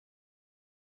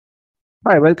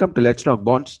Hi, welcome to Let's Talk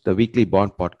Bonds, the weekly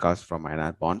bond podcast from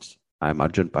INR Bonds. I'm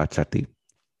Arjun Patsati.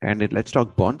 And in Let's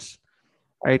Talk Bonds,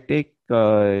 I take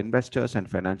investors and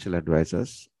financial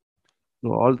advisors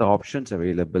through all the options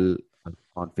available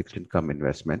on fixed income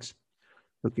investments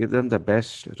to give them the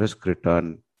best risk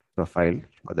return profile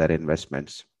for their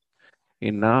investments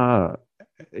in, uh,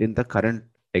 in the current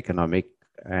economic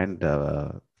and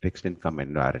fixed income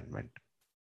environment.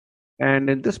 And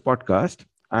in this podcast,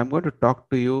 I'm going to talk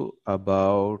to you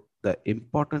about the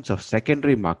importance of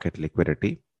secondary market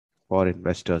liquidity for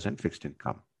investors in fixed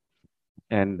income.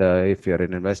 And if you're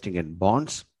investing in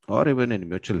bonds or even in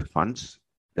mutual funds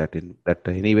that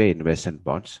anyway invest in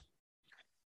bonds,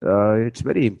 it's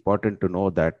very important to know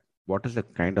that what is the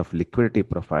kind of liquidity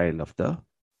profile of the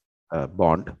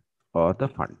bond or the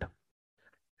fund.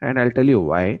 And I'll tell you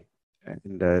why.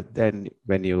 And then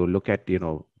when you look at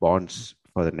bonds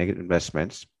for the negative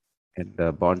investments, and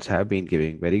bonds have been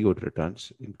giving very good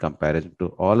returns in comparison to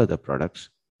all other products.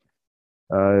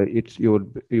 It's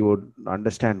you would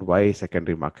understand why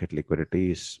secondary market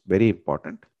liquidity is very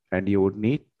important, and you would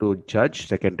need to judge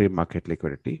secondary market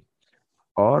liquidity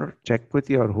or check with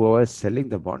your whoever is selling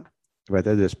the bond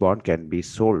whether this bond can be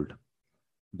sold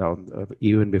down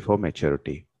even before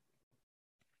maturity.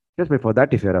 Just before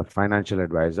that, if you're a financial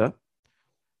advisor,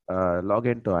 log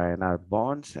into INR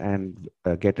Bonds and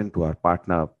get into our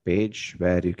partner page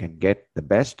where you can get the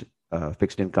best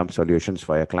fixed income solutions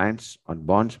for your clients on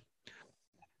bonds.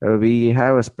 We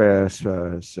have a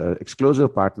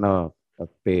exclusive partner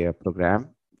pay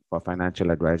program for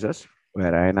financial advisors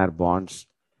where INR Bonds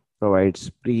provides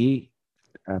pre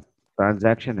uh,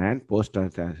 transaction and post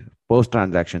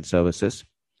transaction services.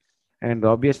 And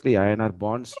obviously, INR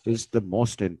Bonds is the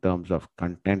most in terms of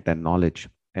content and knowledge,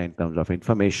 in terms of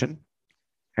information.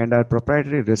 And our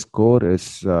proprietary risk score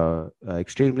is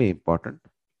extremely important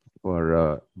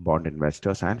for bond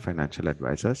investors and financial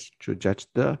advisors to judge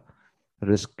the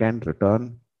risk and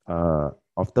return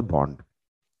of the bond.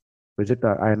 Visit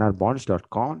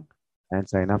inrbonds.com and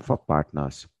sign up for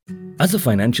partners. As a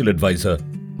financial advisor,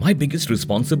 my biggest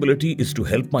responsibility is to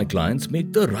help my clients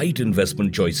make the right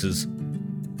investment choices.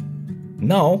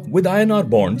 Now, with INR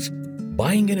bonds,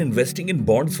 buying and investing in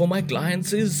bonds for my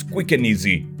clients is quick and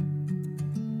easy.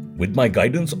 With my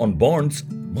guidance on bonds,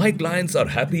 my clients are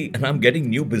happy and I'm getting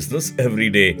new business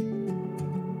every day.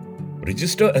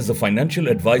 Register as a financial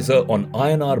advisor on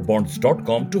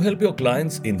inrbonds.com to help your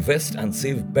clients invest and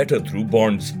save better through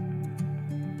bonds.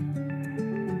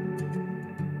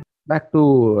 Back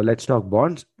to Let's Talk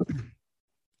Bonds.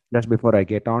 Just before I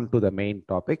get on to the main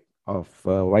topic of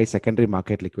why secondary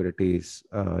market liquidity is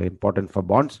important for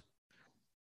bonds,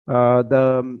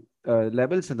 the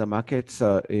levels in the markets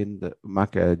in the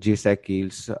market GSEC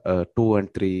yields 2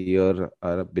 and 3 year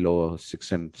are below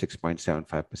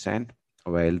 6.75%,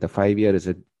 while the 5 year is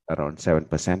at around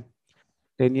 7%.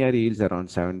 10-year yields around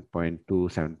 7.2,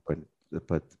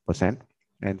 7%,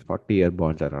 and 40-year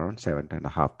bonds are around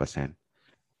 7.5%.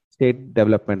 State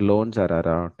development loans are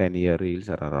around 10-year yields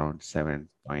are around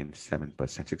 7.7%,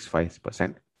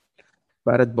 65%.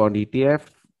 Bharat bond ETF,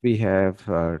 we have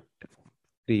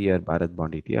 3-year Bharat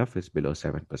bond ETF is below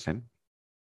 7%,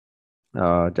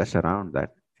 just around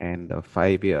that. And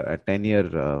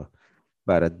 10-year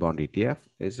Bharat bond ETF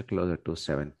is closer to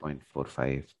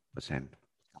 7.45%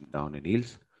 down in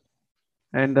yields.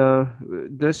 And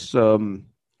this in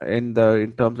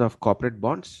terms of corporate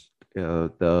bonds,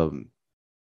 the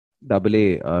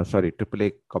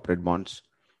AAA corporate bonds,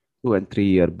 2 and 3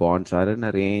 year bonds are in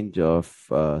a range of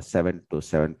 7 to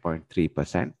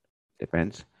 7.3%,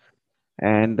 depends.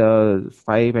 And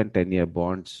 5 and 10 year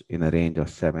bonds in a range of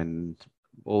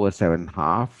over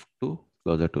 7.5 to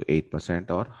closer to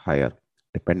 8% or higher,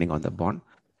 depending on the bond.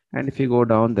 And if you go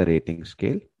down the rating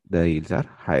scale, the yields are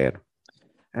higher.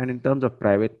 And in terms of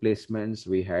private placements,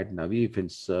 we had Navi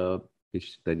FinServ, which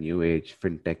is the new age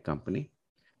fintech company,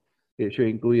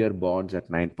 issuing 2-year bonds at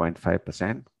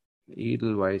 9.5%.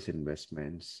 Edelweiss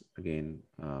Investments, again,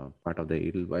 part of the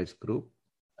Edelweiss group,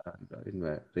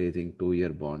 raising 2-year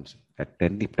bonds at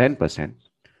 10%.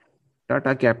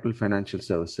 Tata Capital Financial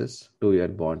Services, 2-year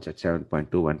bonds at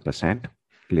 7.21%,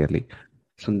 clearly.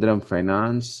 Sundaram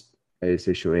Finance is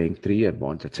issuing 3-year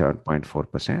bonds at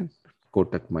 7.4%.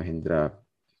 Kotak Mahindra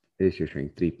is issuing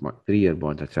 3-year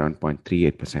bonds at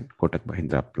 7.38%. Kotak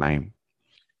Mahindra Prime.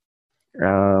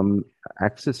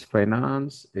 Axis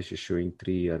Finance is issuing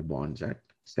 3-year bonds at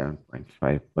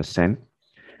 7.5%.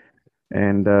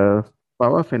 And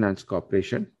Power Finance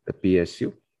Corporation, the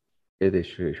PSU, is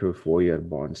issuing 4-year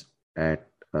bonds at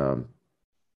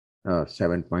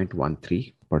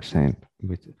 7.13%.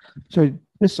 So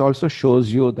This also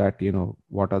shows you that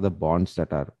what are the bonds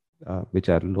that are which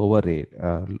are lower rate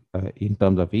in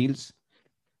terms of yields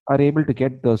are able to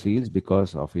get those yields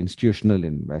because of institutional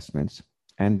investments,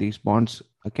 and these bonds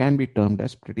can be termed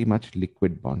as pretty much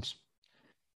liquid bonds,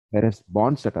 whereas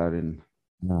bonds that are in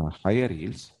higher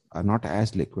yields are not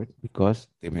as liquid because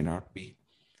they may not be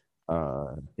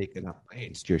taken up by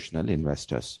institutional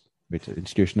investors, which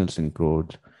institutionals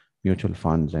include mutual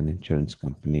funds and insurance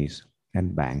companies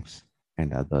and banks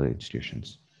and other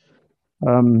institutions.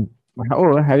 Um,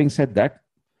 However, having said that,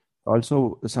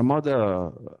 also some of the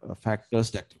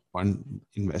factors that one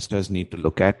investors need to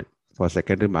look at for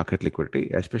secondary market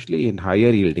liquidity, especially in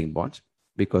higher yielding bonds,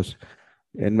 because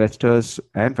investors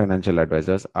and financial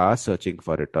advisors are searching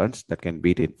for returns that can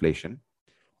beat inflation.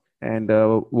 And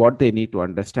what they need to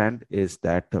understand is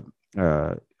that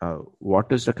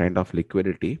what is the kind of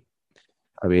liquidity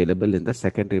available in the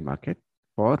secondary market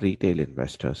for retail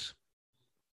investors.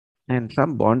 And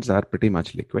some bonds are pretty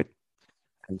much liquid,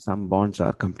 and some bonds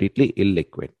are completely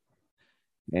illiquid.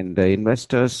 And the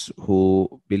investors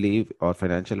who believe, or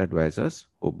financial advisors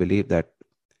who believe that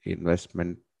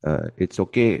investment, it's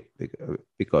okay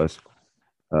because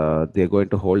they're going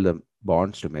to hold the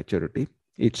bonds to maturity.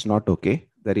 It's not okay.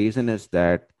 The reason is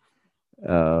that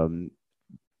um,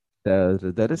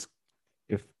 the risk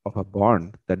if of a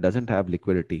bond that doesn't have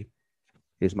liquidity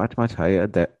is much much higher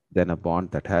than a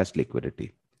bond that has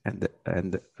liquidity, and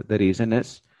the reason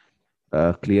is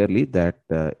clearly that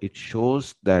it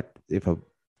shows that if a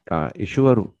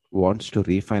issuer wants to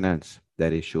refinance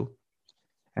their issue,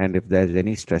 and if there's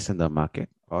any stress in the market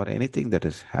or anything that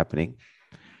is happening,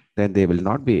 then they will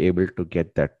not be able to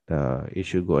get that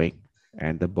issue going,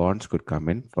 and the bonds could come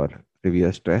in for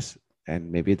severe stress,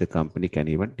 and maybe the company can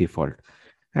even default.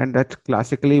 And that's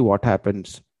classically what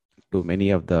happens to many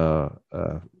of the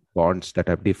bonds that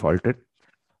have defaulted,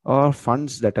 or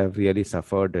funds that have really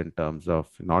suffered in terms of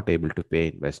not able to pay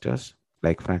investors,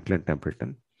 like Franklin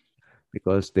Templeton,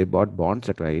 because they bought bonds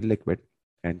that were illiquid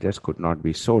and just could not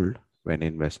be sold when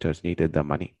investors needed the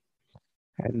money.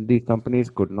 And the companies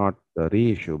could not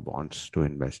reissue bonds to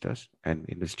investors, and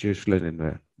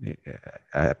institutional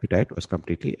appetite was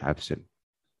completely absent.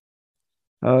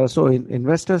 So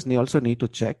investors also need to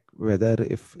check whether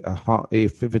if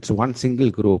it's one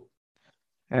single group,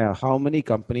 how many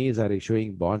companies are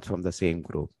issuing bonds from the same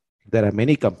group. If there are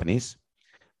many companies,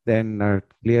 then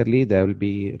clearly there will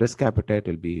be risk appetite,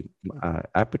 will be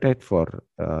appetite for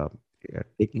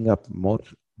taking up more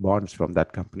bonds from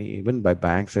that company, even by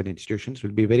banks and institutions,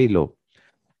 will be very low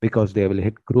because they will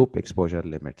hit group exposure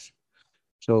limits.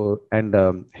 So,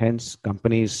 and hence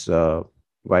companies,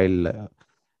 while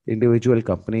individual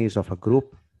companies of a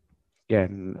group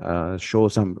can show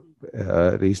some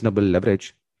reasonable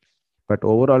leverage, but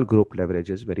overall group leverage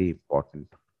is very important.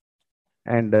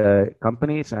 And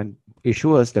companies and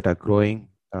issuers that are growing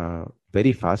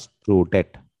very fast through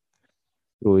debt,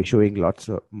 through issuing lots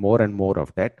of more and more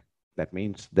of debt. That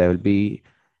means there will be,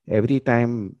 every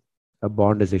time a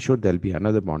bond is issued, there will be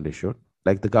another bond issued,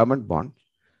 like the government bond.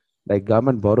 Like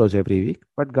government borrows every week,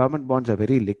 but government bonds are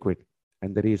very liquid.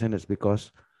 And the reason is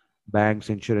because banks,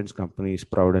 insurance companies,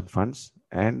 provident funds,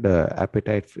 and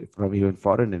appetite from even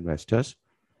foreign investors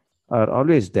are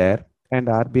always there. And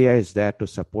RBI is there to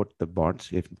support the bonds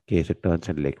if in case it turns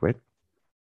in liquid.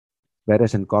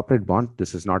 Whereas in corporate bond,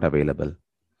 this is not available.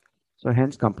 So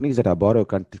hence companies that are borrow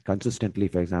consistently,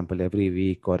 for example, every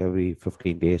week or every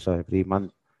 15 days or every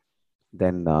month,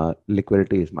 then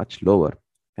liquidity is much lower.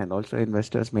 And also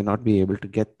investors may not be able to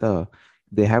get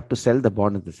they have to sell the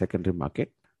bond in the secondary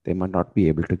market. They might not be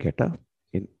able to get a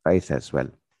in price as well.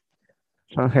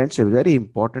 So hence it's very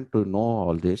important to know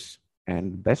all this.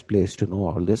 And best place to know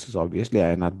all this is obviously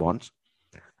INR bonds,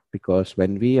 because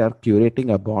when we are curating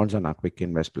our bonds on our Quick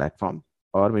Invest platform,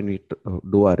 or when we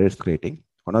do our risk rating,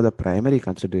 one of the primary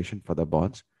consideration for the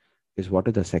bonds is what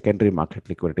is the secondary market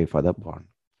liquidity for the bond.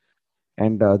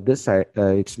 And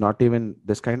it's not even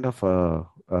this kind of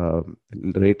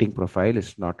rating profile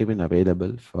is not even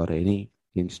available for any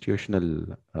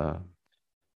institutional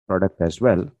product as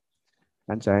well.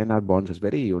 And INR bonds is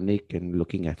very unique in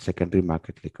looking at secondary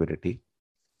market liquidity.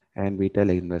 And we tell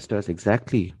investors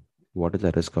exactly what is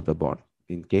the risk of the bond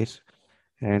in case.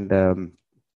 And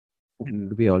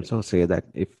we also say that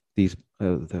if the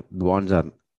bonds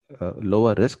are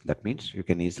lower risk, that means you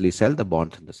can easily sell the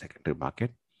bonds in the secondary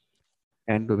market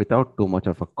and without too much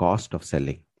of a cost of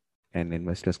selling. And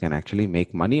investors can actually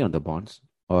make money on the bonds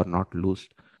or not lose,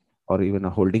 or even a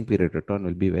holding period return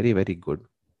will be very, very good.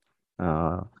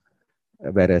 Uh,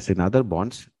 Whereas in other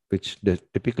bonds, which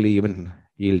typically even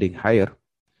yielding higher,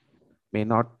 may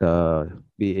not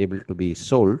be able to be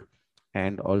sold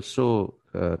and also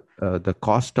the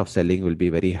cost of selling will be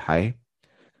very high,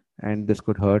 and this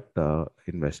could hurt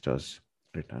investors'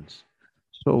 returns.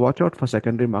 So watch out for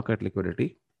secondary market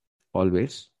liquidity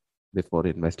always before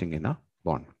investing in a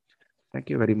bond. Thank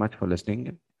you very much for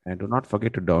listening, and do not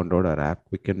forget to download our app,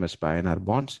 Quick Invest by INR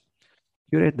Bonds.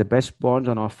 Curate the best bonds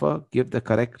on offer, give the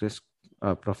correct risk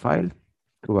profile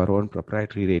through our own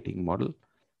proprietary rating model,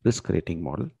 risk rating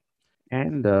model,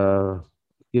 and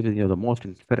giving you the most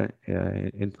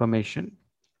information,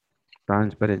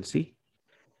 transparency,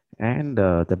 and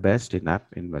the best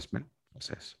in-app investment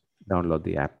process. Download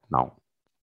the app now.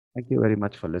 Thank you very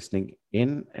much for listening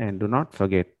in, and do not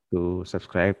forget to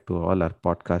subscribe to all our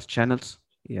podcast channels.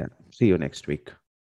 Yeah, see you next week.